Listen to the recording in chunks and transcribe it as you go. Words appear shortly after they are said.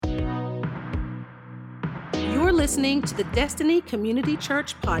listening to the Destiny Community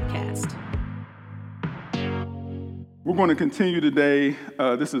Church podcast. We're going to continue today.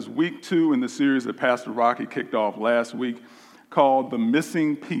 This is week 2 in the series that Pastor Rocky kicked off last week called The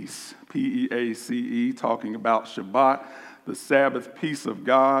Missing Peace, P-E-A-C-E, talking about Shabbat, the Sabbath peace of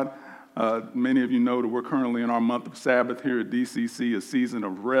God. Many of you know that we're currently in our month of Sabbath here at DCC, a season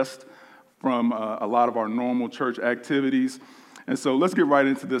of rest from a lot of our normal church activities. And so let's get right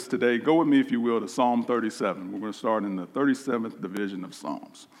into this today. Go with me, if you will, to Psalm 37. We're going to start in the 37th division of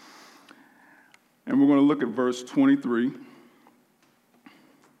Psalms. And we're going to look at verse 23.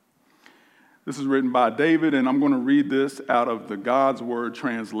 This is written by David, and I'm going to read this out of the God's Word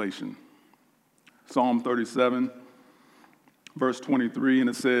translation. Psalm 37, verse 23, and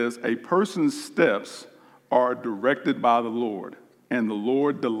it says, "A person's steps are directed by the Lord, and the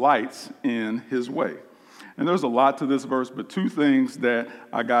Lord delights in his way." And there's a lot to this verse, but two things that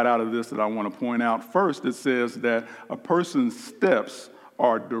I got out of this that I want to point out. First, it says that a person's steps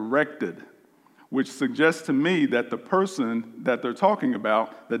are directed, which suggests to me that the person that they're talking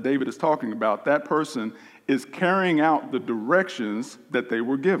about, that David is talking about, that person is carrying out the directions that they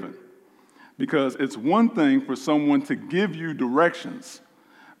were given. Because it's one thing for someone to give you directions,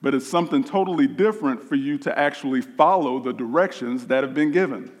 but it's something totally different for you to actually follow the directions that have been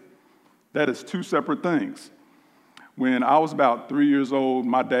given. That is two separate things. When I was about 3 years old,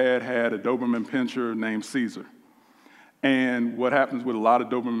 my dad had a Doberman Pinscher named Caesar. And what happens with a lot of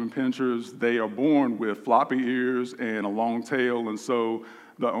Doberman Pinschers, they are born with floppy ears and a long tail. And so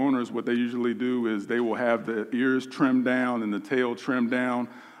the owners, what they usually do is they will have the ears trimmed down and the tail trimmed down.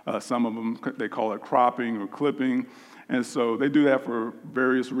 Some of them, they call it cropping or clipping. And so they do that for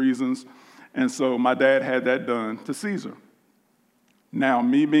various reasons. And so my dad had that done to Caesar. Now,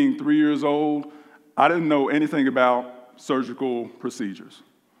 me being 3 years old, I didn't know anything about surgical procedures.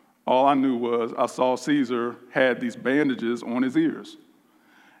 All I knew was I saw Caesar had these bandages on his ears.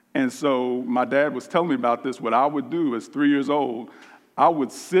 And so my dad was telling me about this. What I would do as 3 years old, I would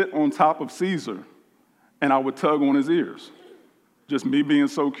sit on top of Caesar and I would tug on his ears. Just me being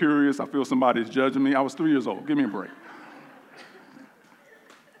so curious, I feel somebody's judging me. I was 3 years old. Give me a break.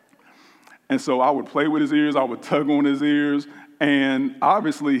 And so I would play with his ears. I would tug on his ears. And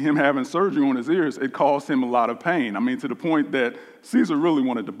obviously, him having surgery on his ears, it caused him a lot of pain. I mean, to the point that Caesar really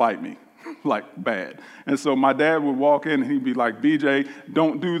wanted to bite me, like bad. And so my dad would walk in and he'd be like, "BJ,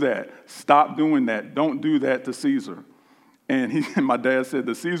 don't do that. Stop doing that. Don't do that to Caesar." And my dad said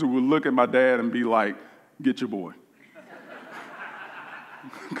that Caesar would look at my dad and be like, "Get your boy."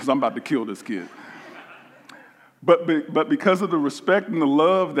 Because I'm about to kill this kid. But because of the respect and the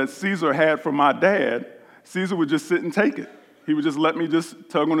love that Caesar had for my dad, Caesar would just sit and take it. He would just let me just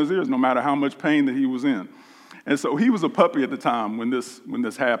tug on his ears no matter how much pain that he was in. And so he was a puppy at the time when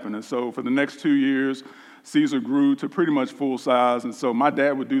this happened. And so for the next 2 years, Caesar grew to pretty much full size. And so my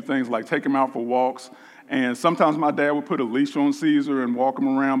dad would do things like take him out for walks. And sometimes my dad would put a leash on Caesar and walk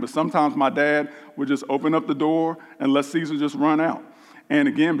him around. But sometimes my dad would just open up the door and let Caesar just run out. And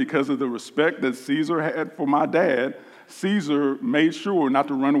again, because of the respect that Caesar had for my dad, Caesar made sure not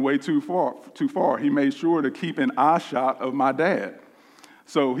to run away too far. He made sure to keep an eye shot of my dad.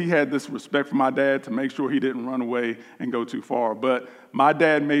 So he had this respect for my dad to make sure he didn't run away and go too far. But my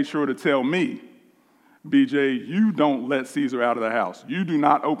dad made sure to tell me, "BJ, you don't let Caesar out of the house. You do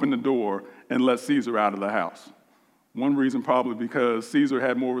not open the door and let Caesar out of the house." One reason probably because Caesar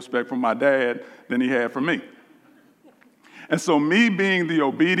had more respect for my dad than he had for me. And so me being the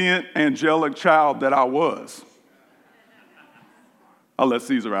obedient, angelic child that I was, I let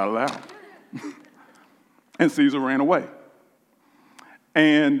Caesar out of the house. And Caesar ran away.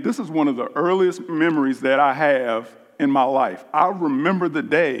 And this is one of the earliest memories that I have in my life. I remember the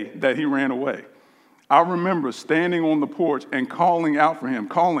day that he ran away. I remember standing on the porch and calling out for him,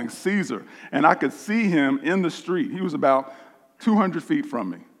 calling Caesar. And I could see him in the street. He was about 200 feet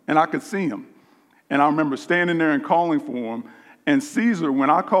from me. And I could see him. And I remember standing there and calling for him. And Caesar, when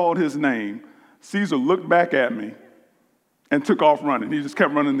I called his name, Caesar looked back at me and took off running. He just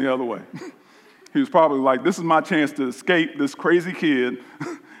kept running the other way. He was probably like, "This is my chance to escape this crazy kid."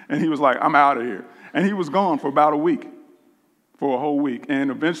 And he was like, "I'm out of here." And he was gone for about a week, for a whole week.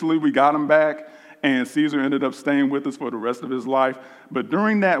 And eventually we got him back, and Caesar ended up staying with us for the rest of his life. But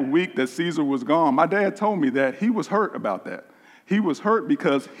during that week that Caesar was gone, my dad told me that he was hurt about that. He was hurt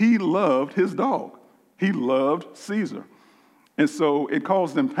because he loved his dog. He loved Caesar. And so it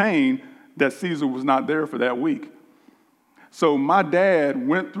caused him pain that Caesar was not there for that week. So my dad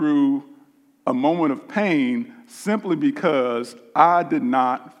went through a moment of pain simply because I did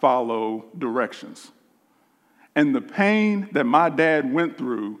not follow directions. And the pain that my dad went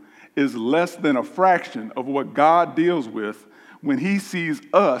through is less than a fraction of what God deals with when he sees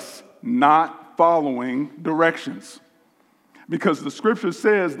us not following directions. Because the scripture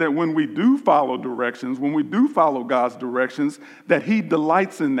says that when we do follow directions, when we do follow God's directions, that he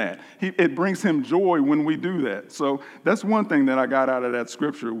delights in that. It brings him joy when we do that. So that's one thing that I got out of that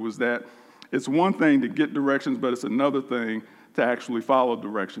scripture, was that it's one thing to get directions, but it's another thing to actually follow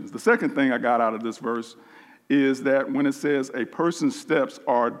directions. The second thing I got out of this verse is that when it says a person's steps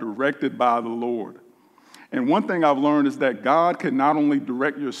are directed by the Lord. And one thing I've learned is that God can not only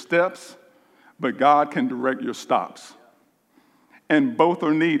direct your steps, but God can direct your stops. And both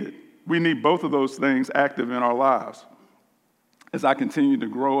are needed. We need both of those things active in our lives. As I continue to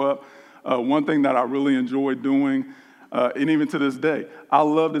grow up, one thing that I really enjoy doing, and even to this day, I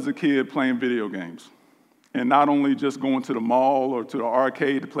loved as a kid playing video games. And not only just going to the mall or to the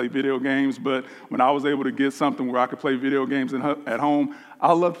arcade to play video games, but when I was able to get something where I could play video games at home,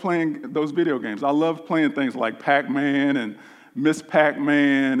 I loved playing those video games. I loved playing things like Pac-Man and Miss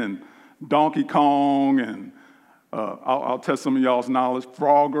Pac-Man and Donkey Kong and I'll test some of y'all's knowledge,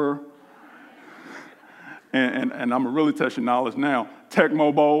 Frogger, and I'm going to really test your knowledge now,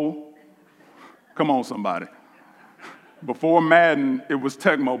 Tecmo Bowl. Come on, somebody. Before Madden, it was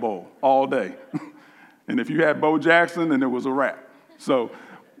Tecmo Bowl all day. And if you had Bo Jackson, then it was a wrap. So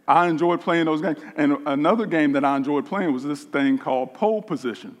I enjoyed playing those games. And another game that I enjoyed playing was this thing called Pole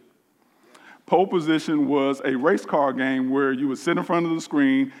Position. Pole Position was a race car game where you would sit in front of the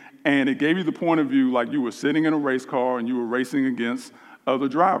screen and it gave you the point of view like you were sitting in a race car and you were racing against other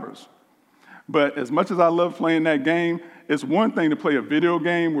drivers. But as much as I love playing that game, it's one thing to play a video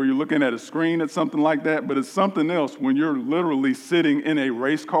game where you're looking at a screen at something like that, but it's something else when you're literally sitting in a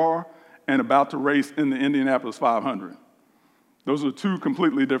race car and about to race in the Indianapolis 500. Those are two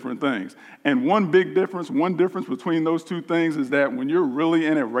completely different things. And one difference between those two things is that when you're really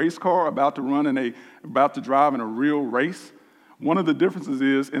in a race car about to drive in a real race, one of the differences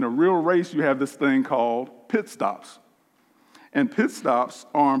is in a real race you have this thing called pit stops. And pit stops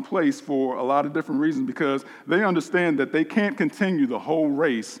are in place for a lot of different reasons because they understand that they can't continue the whole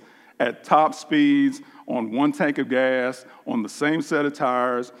race at top speeds on one tank of gas, on the same set of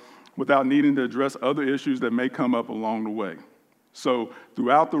tires, without needing to address other issues that may come up along the way. So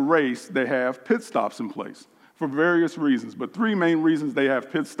throughout the race, they have pit stops in place for various reasons. But three main reasons they have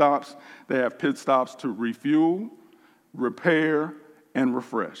pit stops. They have pit stops to refuel, repair, and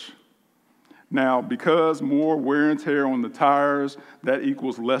refresh. Now, because more wear and tear on the tires, that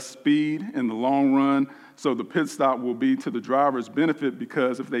equals less speed in the long run. So the pit stop will be to the driver's benefit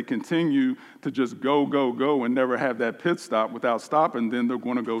because if they continue to just go, and never have that pit stop without stopping, then they're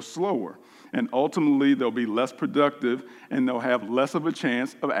going to go slower. And ultimately, they'll be less productive and they'll have less of a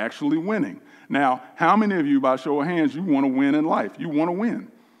chance of actually winning. Now, how many of you, by show of hands, you want to win in life? You want to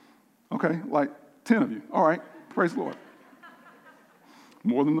win. Okay, like 10 of you. All right, praise the Lord.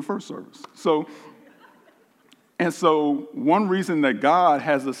 More than the first service. So one reason that God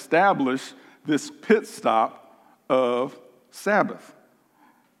has established this pit stop of Sabbath.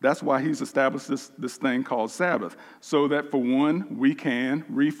 That's why he's established this thing called Sabbath, so that for one, we can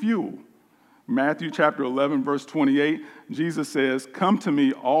refuel. Matthew chapter 11, verse 28, Jesus says, "Come to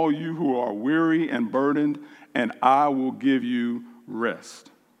me, all you who are weary and burdened, and I will give you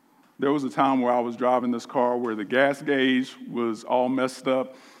rest." There was a time where I was driving this car where the gas gauge was all messed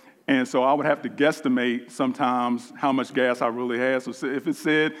up, and so I would have to guesstimate sometimes how much gas I really had. So if it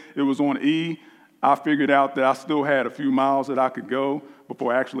said it was on E, I figured out that I still had a few miles that I could go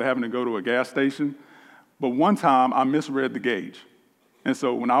before actually having to go to a gas station. But one time, I misread the gauge. And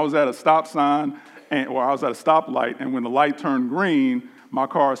so when I was at a stop sign, or I was at a stoplight, and when the light turned green, my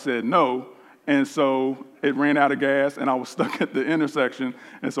car said no, and so it ran out of gas, and I was stuck at the intersection,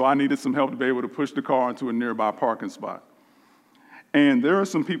 and so I needed some help to be able to push the car into a nearby parking spot. And there are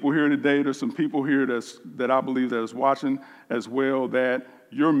some people here today, there's some people here that I believe that is watching as well, that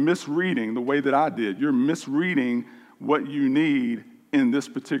you're misreading the way that I did. You're misreading what you need in this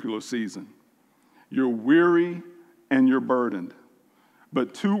particular season. You're weary and you're burdened.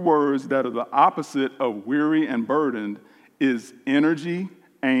 But two words that are the opposite of weary and burdened is energy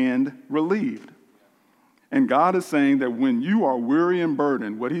and relieved. And God is saying that when you are weary and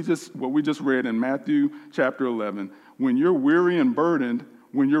burdened, what we just read in Matthew chapter 11, when you're weary and burdened,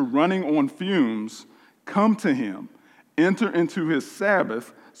 when you're running on fumes, come to him, enter into his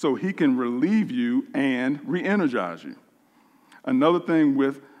Sabbath so he can relieve you and re-energize you. Another thing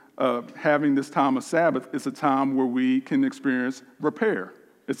with having this time of Sabbath, it's a time where we can experience repair.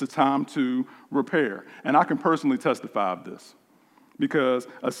 It's a time to repair. And I can personally testify of this because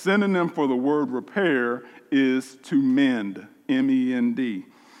a synonym for the word repair is to mend, M-E-N-D.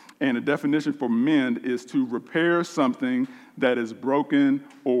 And the definition for mend is to repair something that is broken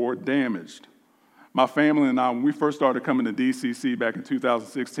or damaged. My family and I, when we first started coming to DCC back in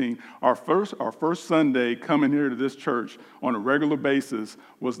 2016, our first Sunday coming here to this church on a regular basis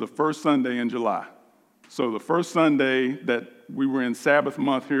was the first Sunday in July. So the first Sunday that we were in Sabbath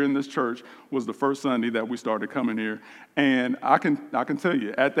month here in this church was the first Sunday that we started coming here. And I can tell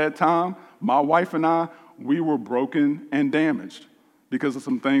you, at that time, my wife and I, we were broken and damaged because of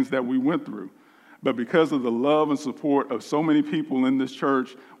some things that we went through. But because of the love and support of so many people in this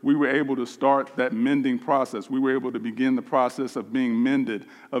church, we were able to start that mending process. We were able to begin the process of being mended,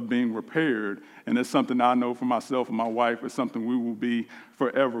 of being repaired. And it's something I know for myself and my wife. It's something we will be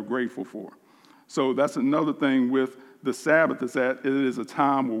forever grateful for. So that's another thing with the Sabbath, is that it is a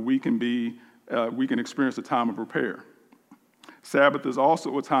time where we can experience a time of repair. Sabbath is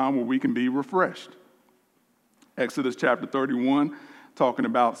also a time where we can be refreshed. Exodus chapter 31, talking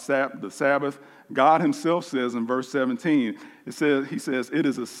about the Sabbath, God himself says in verse 17, he says, "It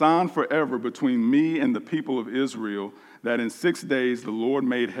is a sign forever between me and the people of Israel that in 6 days the Lord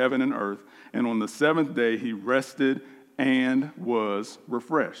made heaven and earth, and on the seventh day he rested and was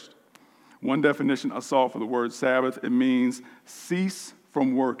refreshed." One definition I saw for the word Sabbath, it means cease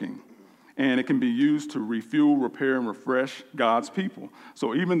from working. And it can be used to refuel, repair, and refresh God's people.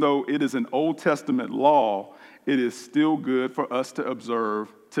 So even though it is an Old Testament law, it is still good for us to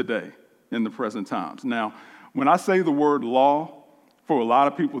observe today in the present times. Now, when I say the word law, for a lot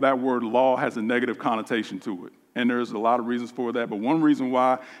of people, that word law has a negative connotation to it. And there's a lot of reasons for that. But one reason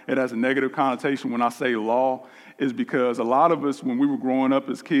why it has a negative connotation when I say law is because a lot of us, when we were growing up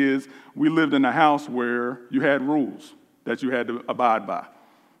as kids, we lived in a house where you had rules that you had to abide by.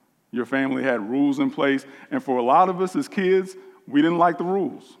 Your family had rules in place. And for a lot of us as kids, we didn't like the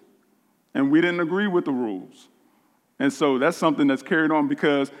rules. And we didn't agree with the rules. And so that's something that's carried on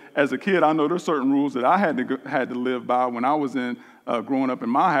because as a kid, I know there's certain rules that I had to live by when I was growing up in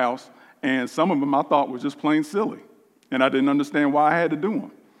my house. And some of them I thought was just plain silly. And I didn't understand why I had to do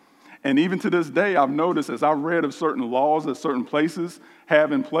them. And even to this day, I've noticed as I've read of certain laws that certain places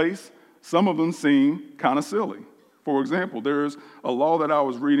have in place, some of them seem kind of silly. For example, there's a law that I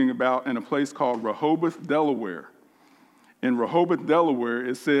was reading about in a place called Rehoboth, Delaware. In Rehoboth, Delaware,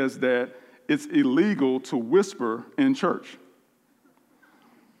 it says that it's illegal to whisper in church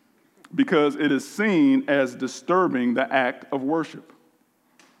because it is seen as disturbing the act of worship.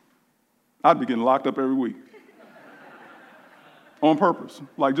 I'd be getting locked up every week on purpose,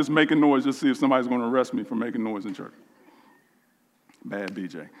 like just making noise just to see if somebody's going to arrest me for making noise in church. Bad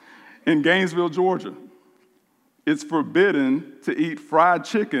BJ. In Gainesville, Georgia, it's forbidden to eat fried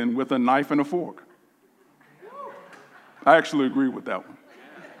chicken with a knife and a fork. I actually agree with that one.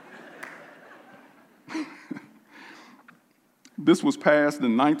 This was passed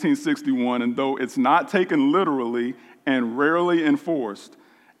in 1961, and though it's not taken literally and rarely enforced,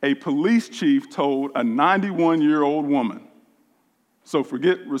 a police chief told a 91-year-old woman, so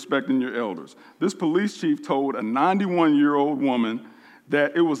forget respecting your elders. This police chief told a 91-year-old woman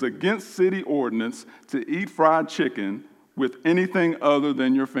that it was against city ordinance to eat fried chicken with anything other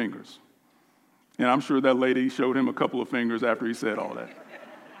than your fingers. And I'm sure that lady showed him a couple of fingers after he said all that.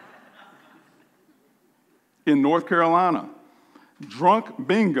 In North Carolina, drunk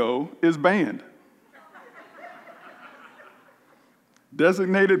bingo is banned.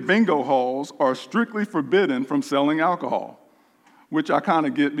 Designated bingo halls are strictly forbidden from selling alcohol, which I kind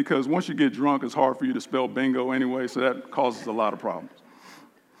of get because once you get drunk, it's hard for you to spell bingo anyway, so that causes a lot of problems.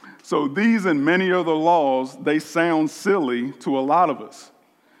 So these and many other laws, they sound silly to a lot of us.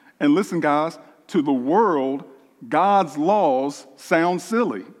 And listen, guys, to the world, God's laws sound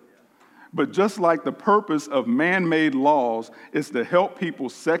silly. But just like the purpose of man-made laws is to help people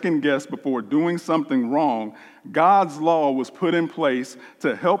second guess before doing something wrong, God's law was put in place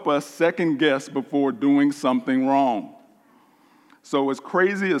to help us second guess before doing something wrong. So as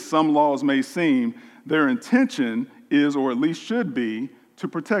crazy as some laws may seem, their intention is, or at least should be, to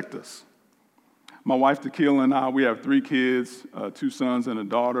protect us. My wife, Tequila, and I, we have 3 kids, 2 sons and a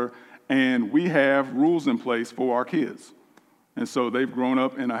daughter, and we have rules in place for our kids. And so they've grown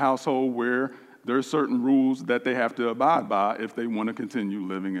up in a household where there are certain rules that they have to abide by if they want to continue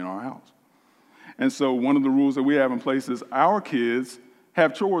living in our house. And so one of the rules that we have in place is our kids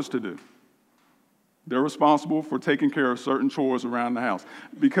have chores to do. They're responsible for taking care of certain chores around the house.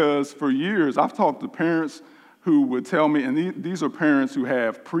 Because for years, I've talked to parents who would tell me, and these are parents who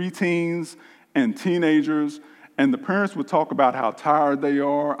have preteens and teenagers, And the parents would talk about how tired they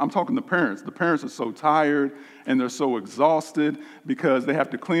are. I'm talking the parents. The parents are so tired and they're so exhausted because they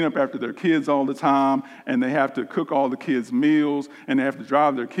have to clean up after their kids all the time, and they have to cook all the kids' meals, and they have to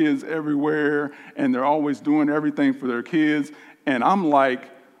drive their kids everywhere, and they're always doing everything for their kids. And I'm like,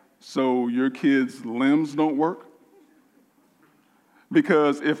 so your kids' limbs don't work?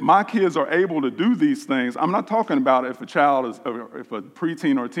 Because if my kids are able to do these things, I'm not talking about if a child is, or if a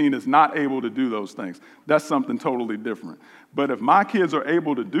preteen or teen is not able to do those things. That's something totally different. But if my kids are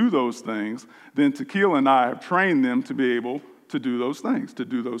able to do those things, then Tequila and I have trained them to be able to do those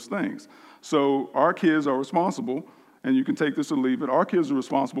things, So our kids are responsible, and you can take this or leave it, our kids are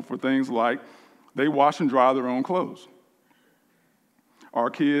responsible for things like they wash and dry their own clothes. Our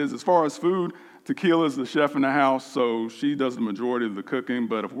kids, as far as food, Tequila's the chef in the house, so she does the majority of the cooking.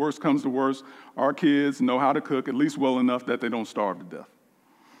 But if worse comes to worse, our kids know how to cook at least well enough that they don't starve to death.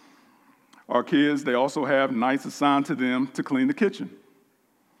 Our kids, they also have nights assigned to them to clean the kitchen.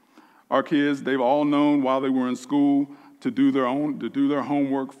 Our kids, they've all known while they were in school to do their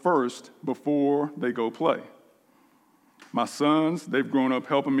homework first before they go play. My sons, they've grown up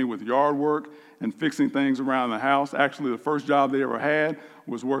helping me with yard work and fixing things around the house. Actually, the first job they ever had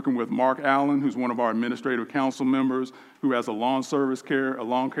was working with Mark Allen, who's one of our administrative council members, who has a lawn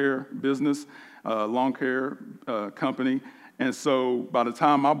care business, lawn care company. And so by the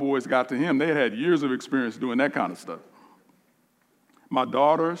time my boys got to him, they had years of experience doing that kind of stuff. My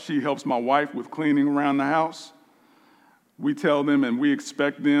daughter, she helps my wife with cleaning around the house. We tell them and we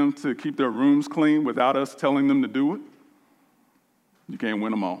expect them to keep their rooms clean without us telling them to do it. You can't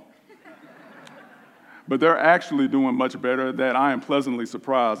win them all. But they're actually doing much better at that. I am pleasantly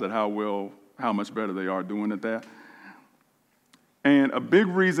surprised at how much better they are doing at that. And a big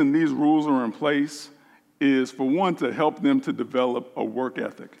reason these rules are in place is, for one, to help them to develop a work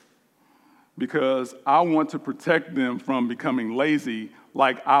ethic. Because I want to protect them from becoming lazy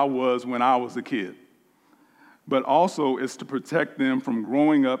like I was when I was a kid. But also it's to protect them from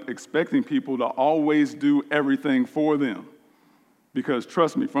growing up expecting people to always do everything for them. Because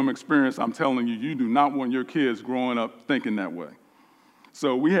trust me, from experience, I'm telling you, you do not want your kids growing up thinking that way.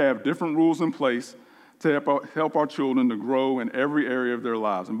 So we have different rules in place to help our children to grow in every area of their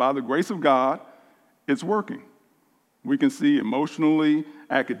lives. And by the grace of God, it's working. We can see emotionally,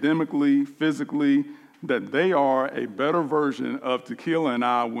 academically, physically, that they are a better version of Tequila and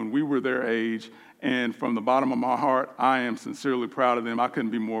I when we were their age. And from the bottom of my heart, I am sincerely proud of them. I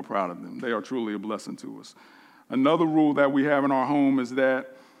couldn't be more proud of them. They are truly a blessing to us. Another rule that we have in our home is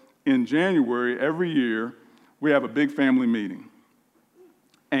that in January, every year, we have a big family meeting.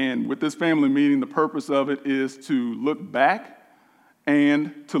 And with this family meeting, the purpose of it is to look back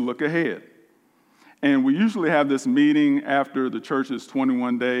and to look ahead. And we usually have this meeting after the church's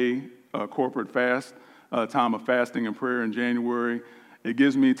 21-day corporate fast, time of fasting and prayer in January. It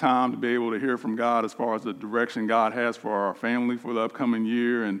gives me time to be able to hear from God as far as the direction God has for our family for the upcoming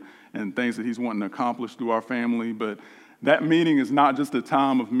year and things that he's wanting to accomplish through our family. But that meeting is not just a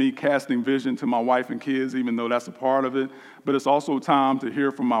time of me casting vision to my wife and kids, even though that's a part of it, but it's also a time to hear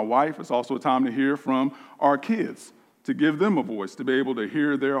from my wife. It's also a time to hear from our kids, to give them a voice, to be able to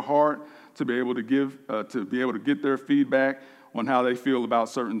hear their heart, to be able to get their feedback on how they feel about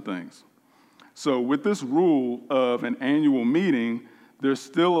certain things. So with this rule of an annual meeting, there's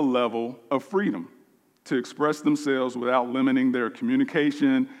still a level of freedom to express themselves without limiting their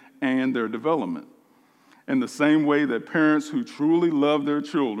communication and their development. In the same way that parents who truly love their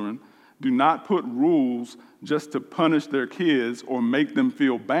children do not put rules just to punish their kids or make them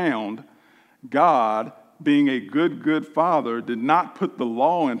feel bound, God, being a good father, did not put the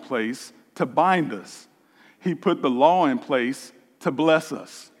law in place to bind us. He put the law in place to bless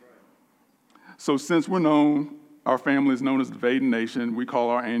us. So since our family is known as the Vaden Nation, we call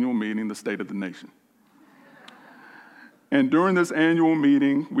our annual meeting the State of the Nation. And during this annual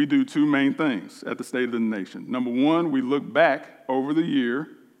meeting, we do two main things at the State of the Nation. Number one, we look back over the year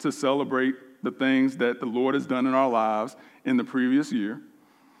to celebrate the things that the Lord has done in our lives in the previous year.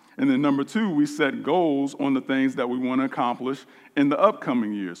 And then number two, we set goals on the things that we want to accomplish in the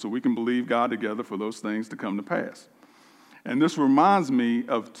upcoming year so we can believe God together for those things to come to pass. And this reminds me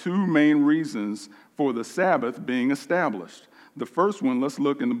of two main reasons for the Sabbath being established. The first one, let's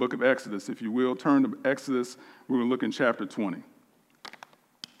look in the book of Exodus. If you will, turn to Exodus. We're going to look in chapter 20.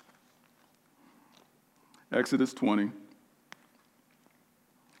 Exodus 20.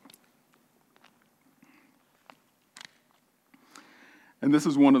 And this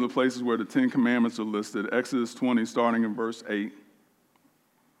is one of the places where the Ten Commandments are listed. Exodus 20, starting in verse 8.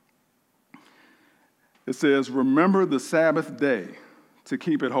 It says, "Remember the Sabbath day to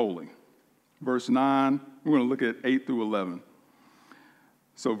keep it holy. verse 9. We're going to look at 8 through 11.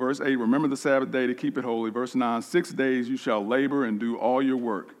 So verse 8, remember the Sabbath day to keep it holy. Verse 9, 6 days you shall labor and do all your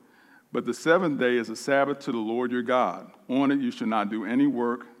work. But the seventh day is a Sabbath to the Lord your God. On it you shall not do any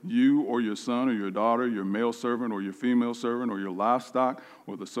work, you or your son or your daughter, your male servant or your female servant, or your livestock,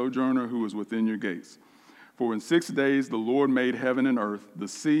 or the sojourner who is within your gates. For in 6 days the Lord made heaven and earth, the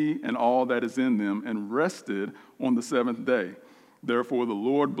sea and all that is in them, and rested on the seventh day. Therefore the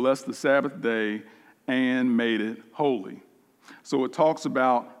Lord blessed the Sabbath day and made it holy. So it talks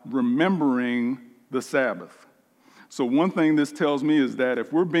about remembering the Sabbath. So one thing this tells me is that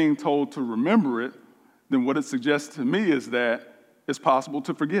if we're being told to remember it, then what it suggests to me is that it's possible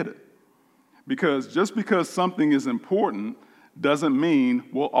to forget it. Because just because something is important doesn't mean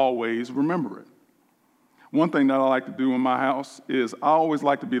we'll always remember it. One thing that I like to do in my house is I always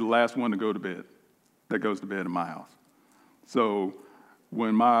like to be the last one to go to bed, that goes to bed in my house. So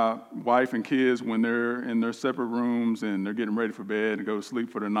when my wife and kids, when they're in their separate rooms and they're getting ready for bed and go to sleep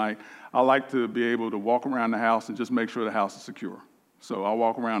for the night, I like to be able to walk around the house and just make sure the house is secure. So I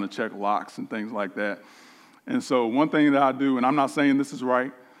walk around and check locks and things like that. And so one thing that I do, and I'm not saying this is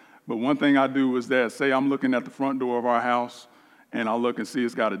right, but one thing I do is that, say I'm looking at the front door of our house, and I look and see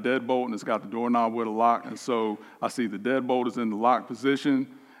it's got a deadbolt and it's got the doorknob with a lock, and so I see the deadbolt is in the lock position,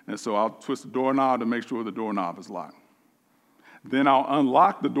 and so I'll twist the doorknob to make sure the doorknob is locked. Then I'll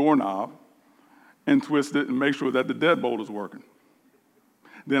unlock the doorknob and twist it and make sure that the deadbolt is working.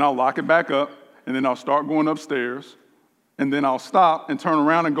 Then I'll lock it back up, and then I'll start going upstairs, and then I'll stop and turn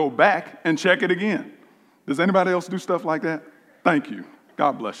around and go back and check it again. Does anybody else do stuff like that? Thank you.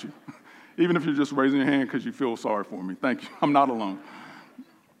 God bless you. Even if you're just raising your hand because you feel sorry for me. Thank you. I'm not alone.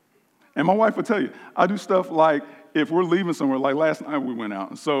 And my wife will tell you, I do stuff like if we're leaving somewhere, like last night we went out.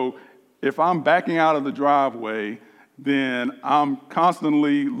 And so if I'm backing out of the driveway, then I'm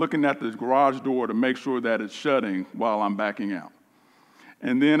constantly looking at the garage door to make sure that it's shutting while I'm backing out.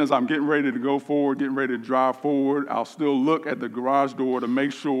 And then as I'm getting ready to go forward, getting ready to drive forward, I'll still look at the garage door to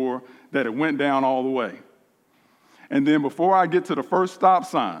make sure that it went down all the way. And then before I get to the first stop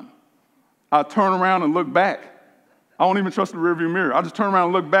sign, I turn around and look back. I don't even trust the rearview mirror. I just turn around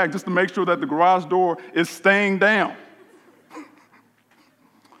and look back just to make sure that the garage door is staying down.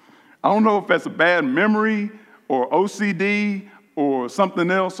 I don't know if that's a bad memory or OCD or something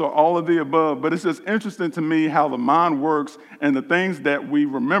else or all of the above, but it's just interesting to me how the mind works and the things that we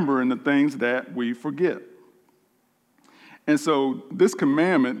remember and the things that we forget. And so this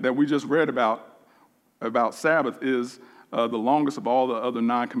commandment that we just read about Sabbath is the longest of all the other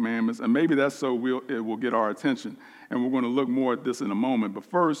 9 commandments, and maybe that's so it will get our attention. And we're going to look more at this in a moment. But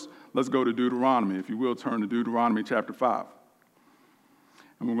first, let's go to Deuteronomy. If you will, turn to Deuteronomy chapter 5.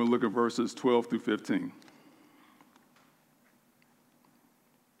 And we're going to look at verses 12 through 15.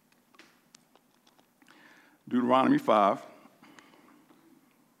 Deuteronomy 5.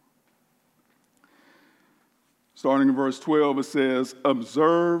 Starting in verse 12, it says,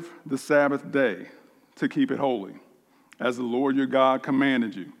 "Observe the Sabbath day to keep it holy, as the Lord your God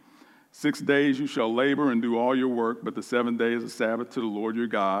commanded you. 6 days you shall labor and do all your work, but the 7th day is a Sabbath to the Lord your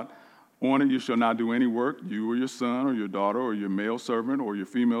God. On it you shall not do any work, you or your son or your daughter or your male servant or your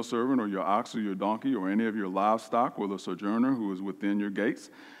female servant or your ox or your donkey or any of your livestock or the sojourner who is within your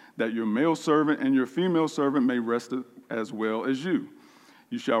gates, that your male servant and your female servant may rest as well as you.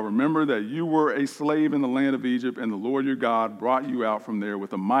 You shall remember that you were a slave in the land of Egypt, and the Lord your God brought you out from there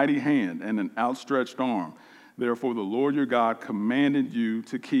with a mighty hand and an outstretched arm. Therefore the Lord your God commanded you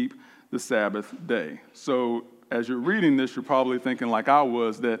to keep the Sabbath day." So as you're reading this, you're probably thinking like I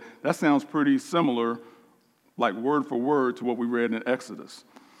was, that sounds pretty similar, like word for word, to what we read in Exodus.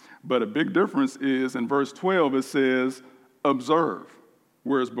 But a big difference is in verse 12, it says, observe.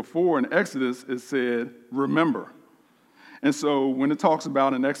 Whereas before in Exodus, it said, remember. And so when it talks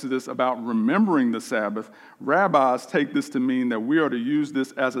about in Exodus about remembering the Sabbath, rabbis take this to mean that we are to use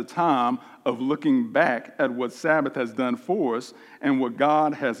this as a time of looking back at what Sabbath has done for us and what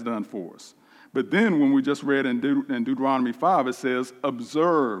God has done for us. But then when we just read in Deuteronomy 5, it says,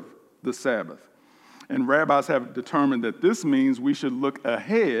 observe the Sabbath. And rabbis have determined that this means we should look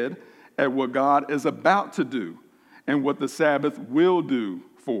ahead at what God is about to do and what the Sabbath will do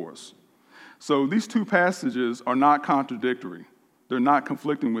for us. So these two passages are not contradictory. They're not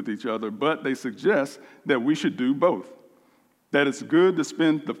conflicting with each other, but they suggest that we should do both. That it's good to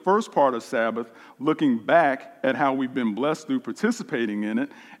spend the first part of Sabbath looking back at how we've been blessed through participating in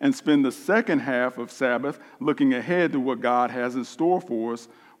it, and spend the second half of Sabbath looking ahead to what God has in store for us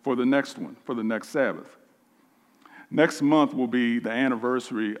for the next one, for the next Sabbath. Next month will be the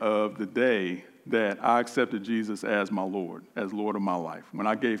anniversary of the day that I accepted Jesus as my Lord, as Lord of my life, when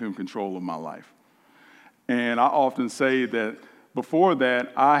I gave him control of my life. And I often say that before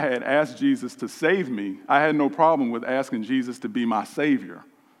that, I had asked Jesus to save me. I had no problem with asking Jesus to be my Savior,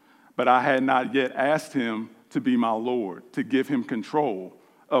 but I had not yet asked him to be my Lord, to give him control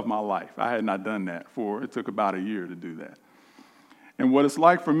of my life. I had not done that it took about a year to do that. And what it's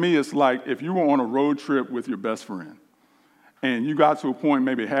like for me, it's like if you were on a road trip with your best friend, and you got to a point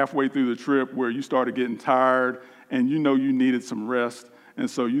maybe halfway through the trip where you started getting tired and you know you needed some rest. And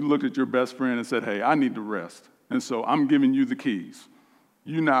so you looked at your best friend and said, hey, I need to rest. And so I'm giving you the keys.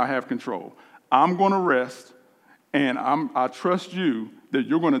 You now have control. I'm going to rest, and I trust you that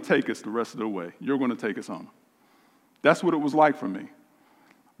you're going to take us the rest of the way. You're going to take us home. That's what it was like for me,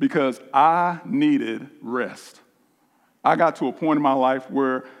 because I needed rest. I got to a point in my life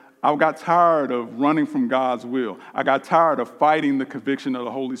where I got tired of running from God's will. I got tired of fighting the conviction of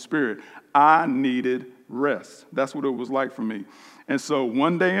the Holy Spirit. I needed rest. That's what it was like for me. And so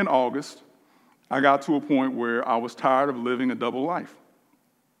one day in August, I got to a point where I was tired of living a double life.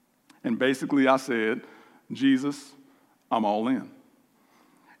 And basically I said, Jesus, I'm all in.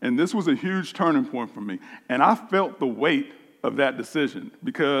 And this was a huge turning point for me. And I felt the weight of that decision,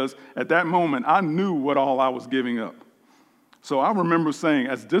 because at that moment I knew what all I was giving up. So I remember saying,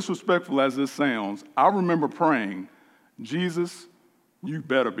 as disrespectful as this sounds, I remember praying, Jesus, you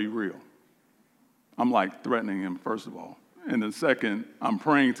better be real. I'm like threatening him, first of all. And then second, I'm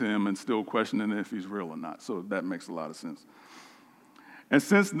praying to him and still questioning if he's real or not. So that makes a lot of sense. And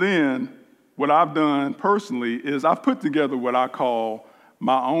since then, what I've done personally is I've put together what I call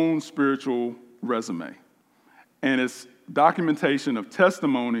my own spiritual resume. And it's documentation of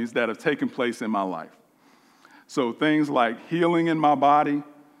testimonies that have taken place in my life. So things like healing in my body,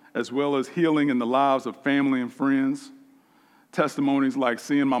 as well as healing in the lives of family and friends. Testimonies like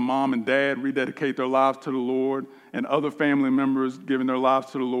seeing my mom and dad rededicate their lives to the Lord, and other family members giving their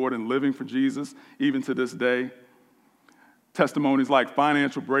lives to the Lord and living for Jesus, even to this day. Testimonies like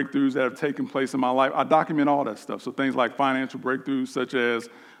financial breakthroughs that have taken place in my life. I document all that stuff. So things like financial breakthroughs, such as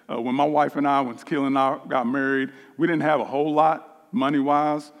when my wife and I, when Tequila and I got married, we didn't have a whole lot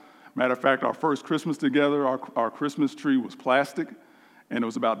money-wise. Matter of fact, our first Christmas together, our Christmas tree was plastic, and it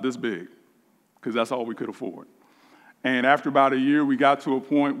was about this big, because that's all we could afford. And after about a year, we got to a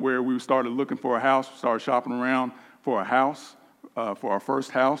point where we started looking for a house. We started shopping around for a house, for our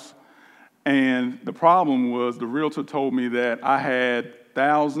first house. And the problem was the realtor told me that I had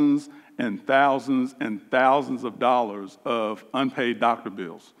thousands and thousands and thousands of dollars of unpaid doctor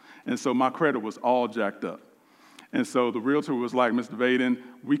bills. And so my credit was all jacked up. And so the realtor was like, Mr. Vaden,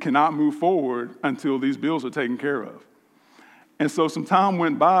 we cannot move forward until these bills are taken care of. And so some time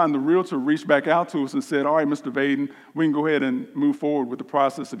went by, and the realtor reached back out to us and said, all right, Mr. Vaden, we can go ahead and move forward with the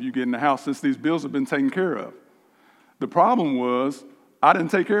process of you getting the house since these bills have been taken care of. The problem was I didn't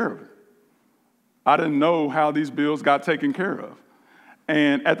take care of it. I didn't know how these bills got taken care of.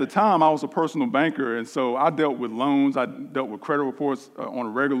 And at the time, I was a personal banker, and so I dealt with loans. I dealt with credit reports on a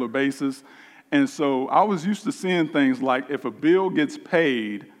regular basis. And so I was used to seeing things like if a bill gets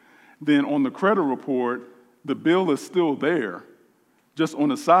paid, then on the credit report, the bill is still there. Just on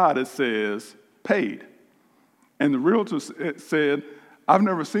the side, it says paid. And the realtor said, I've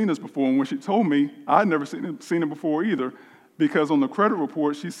never seen this before. And when she told me, I'd never seen it before either, because on the credit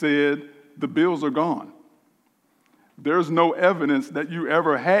report, she said, the bills are gone. There's no evidence that you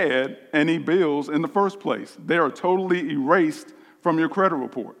ever had any bills in the first place. They are totally erased from your credit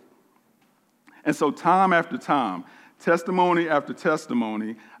report. And so time after time, testimony after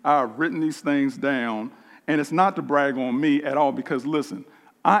testimony, I've written these things down, and it's not to brag on me at all, because listen,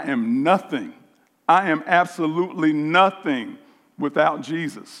 I am nothing. I am absolutely nothing without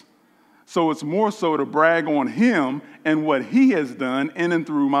Jesus. So it's more so to brag on him and what he has done in and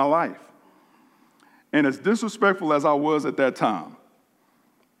through my life. And as disrespectful as I was at that time,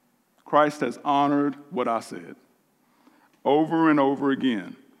 Christ has honored what I said. Over and over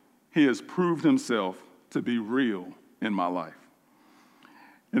again, he has proved himself to be real in my life.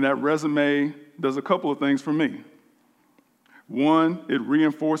 And that resume does a couple of things for me. One, it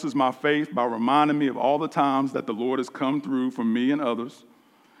reinforces my faith by reminding me of all the times that the Lord has come through for me and others.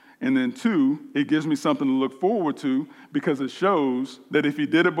 And then two, it gives me something to look forward to, because it shows that if he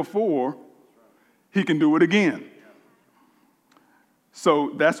did it before, he can do it again.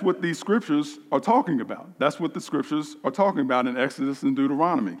 So that's what these scriptures are talking about. That's what the scriptures are talking about in Exodus and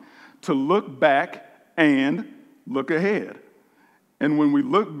Deuteronomy. To look back and look ahead. And when we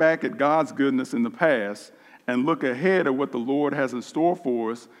look back at God's goodness in the past and look ahead at what the Lord has in store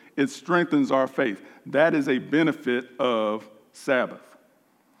for us, it strengthens our faith. That is a benefit of Sabbath.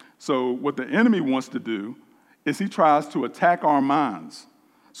 So what the enemy wants to do is he tries to attack our minds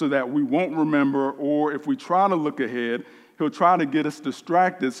so that we won't remember, or if we try to look ahead, he'll try to get us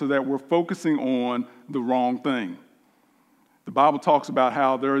distracted so that we're focusing on the wrong thing. The Bible talks about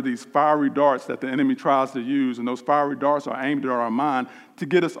how there are these fiery darts that the enemy tries to use, and those fiery darts are aimed at our mind to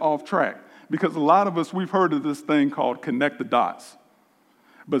get us off track. Because a lot of us, we've heard of this thing called connect the dots.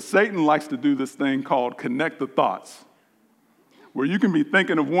 But Satan likes to do this thing called connect the thoughts, where you can be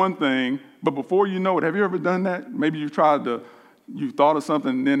thinking of one thing, but before you know it, have you ever done that? Maybe you thought of something,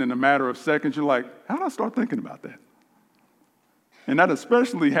 and then in a matter of seconds, you're like, how did I start thinking about that? And that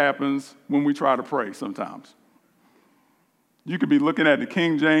especially happens when we try to pray sometimes. You could be looking at the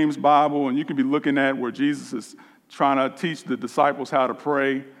King James Bible, and you could be looking at where Jesus is trying to teach the disciples how to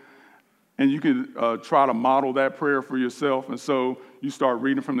pray, and you could try to model that prayer for yourself. And so you start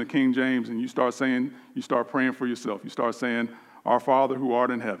reading from the King James, and you start praying for yourself. You start saying, Our Father who art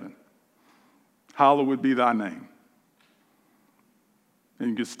in heaven, hallowed be thy name.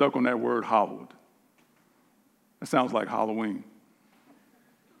 And you get stuck on that word hallowed. That sounds like Halloween.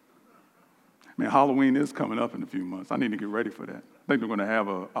 Man, Halloween is coming up in a few months. I need to get ready for that. I think they're going to have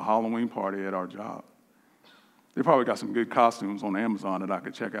a Halloween party at our job. They probably got some good costumes on Amazon that I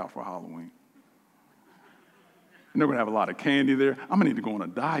could check out for Halloween. And they're going to have a lot of candy there. I'm going to need to go on a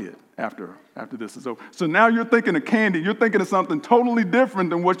diet after this is over. So now you're thinking of candy. You're thinking of something totally different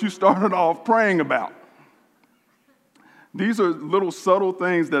than what you started off praying about. These are little subtle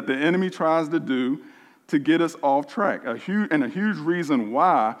things that the enemy tries to do to get us off track. A huge reason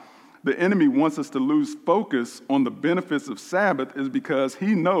why the enemy wants us to lose focus on the benefits of Sabbath is because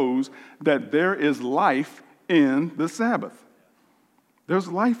he knows that there is life in the Sabbath. There's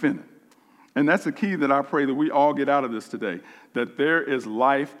life in it. And that's the key that I pray that we all get out of this today, that there is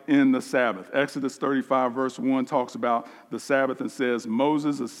life in the Sabbath. Exodus 35, verse 1 talks about the Sabbath and says,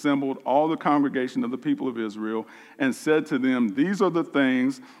 Moses assembled all the congregation of the people of Israel and said to them, these are the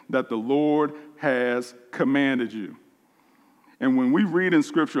things that the Lord has commanded you. And when we read in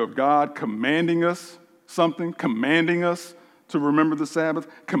Scripture of God commanding us something, commanding us to remember the Sabbath,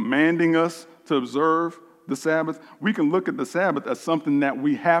 commanding us to observe the Sabbath, we can look at the Sabbath as something that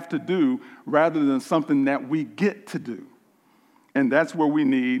we have to do rather than something that we get to do. And that's where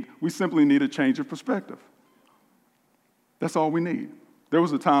we simply need a change of perspective. That's all we need. There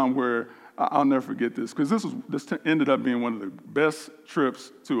was a time where, I'll never forget this, because this ended up being one of the best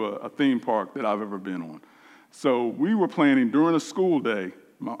trips to a theme park that I've ever been on. So we were planning during a school day,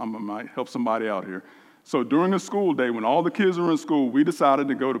 I might help somebody out here. So during a school day, when all the kids were in school, we decided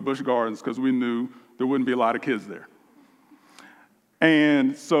to go to Busch Gardens because we knew there wouldn't be a lot of kids there.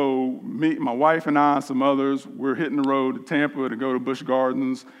 And so my wife and I and some others, we're hitting the road to Tampa to go to Busch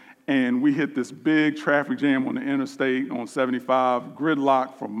Gardens, and we hit this big traffic jam on the interstate on 75,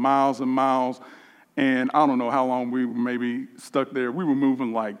 gridlock for miles and miles. And I don't know how long we were maybe stuck there. We were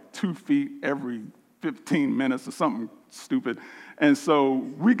moving like 2 feet every 15 minutes or something stupid. And so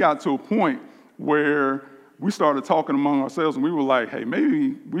we got to a point where we started talking among ourselves, and we were like, hey,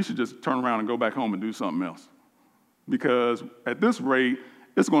 maybe we should just turn around and go back home and do something else. Because at this rate,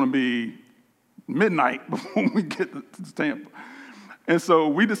 it's going to be midnight before we get to Tampa. And so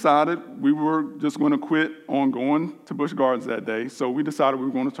we decided we were just going to quit on going to Busch Gardens that day. So we decided we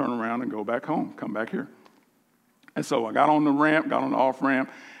were going to turn around and go back home, come back here. And so I got on the off-ramp,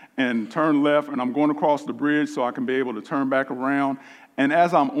 and turned left, and I'm going across the bridge so I can be able to turn back around. And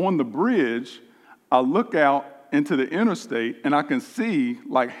as I'm on the bridge, I look out into the interstate, and I can see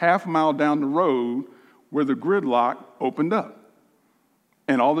like half a mile down the road where the gridlock opened up,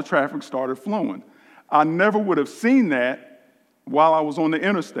 and all the traffic started flowing. I never would have seen that while I was on the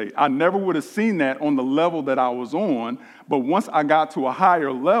interstate. I never would have seen that on the level that I was on, but once I got to a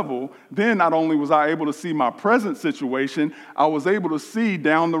higher level, then not only was I able to see my present situation, I was able to see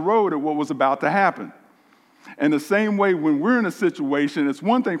down the road at what was about to happen. And the same way, when we're in a situation, it's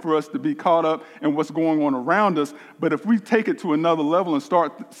one thing for us to be caught up in what's going on around us, but if we take it to another level and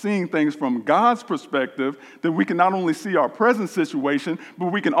start seeing things from God's perspective, then we can not only see our present situation,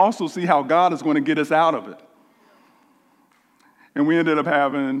 but we can also see how God is going to get us out of it. And we ended up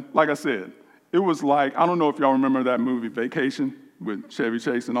having, like I said, it was like, I don't know if y'all remember that movie Vacation with Chevy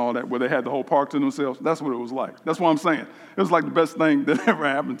Chase and all that, where they had the whole park to themselves. That's what it was like. That's what I'm saying. It was like the best thing that ever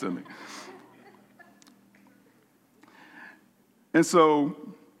happened to me. And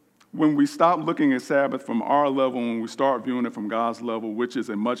so when we stop looking at Sabbath from our level, when we start viewing it from God's level, which is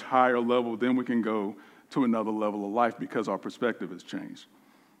a much higher level, then we can go to another level of life because our perspective has changed.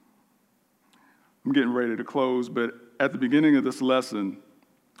 I'm getting ready to close, but at the beginning of this lesson,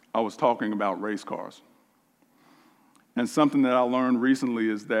 I was talking about race cars. And something that I learned recently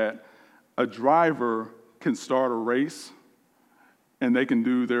is that a driver can start a race and they can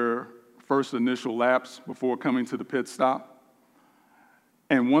do their first initial laps before coming to the pit stop.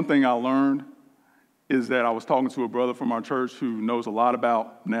 And one thing I learned is that I was talking to a brother from our church who knows a lot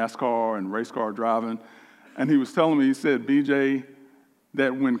about NASCAR and race car driving, and he was telling me, he said, BJ,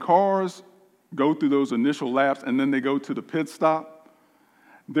 that when cars go through those initial laps and then they go to the pit stop,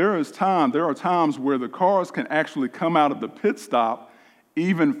 there are times where the cars can actually come out of the pit stop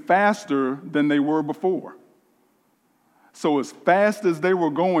even faster than they were before. So as fast as they were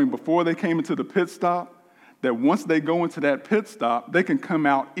going before they came into the pit stop, that once they go into that pit stop, they can come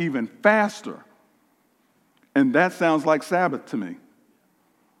out even faster. And that sounds like Sabbath to me.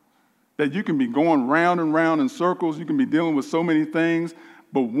 That you can be going round and round in circles, you can be dealing with so many things,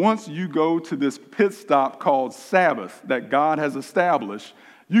 but once you go to this pit stop called Sabbath that God has established,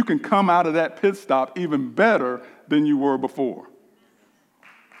 you can come out of that pit stop even better than you were before.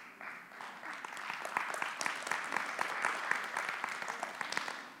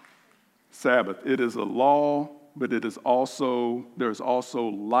 Sabbath, it is a law, but there's also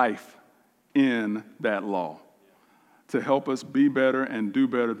life in that law to help us be better and do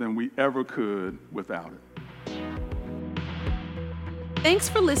better than we ever could without it. Thanks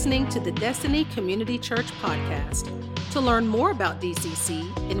for listening to the Destiny Community Church podcast. To learn more about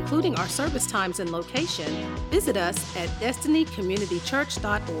DCC, including our service times and location, visit us at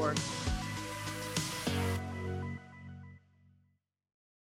destinycommunitychurch.org.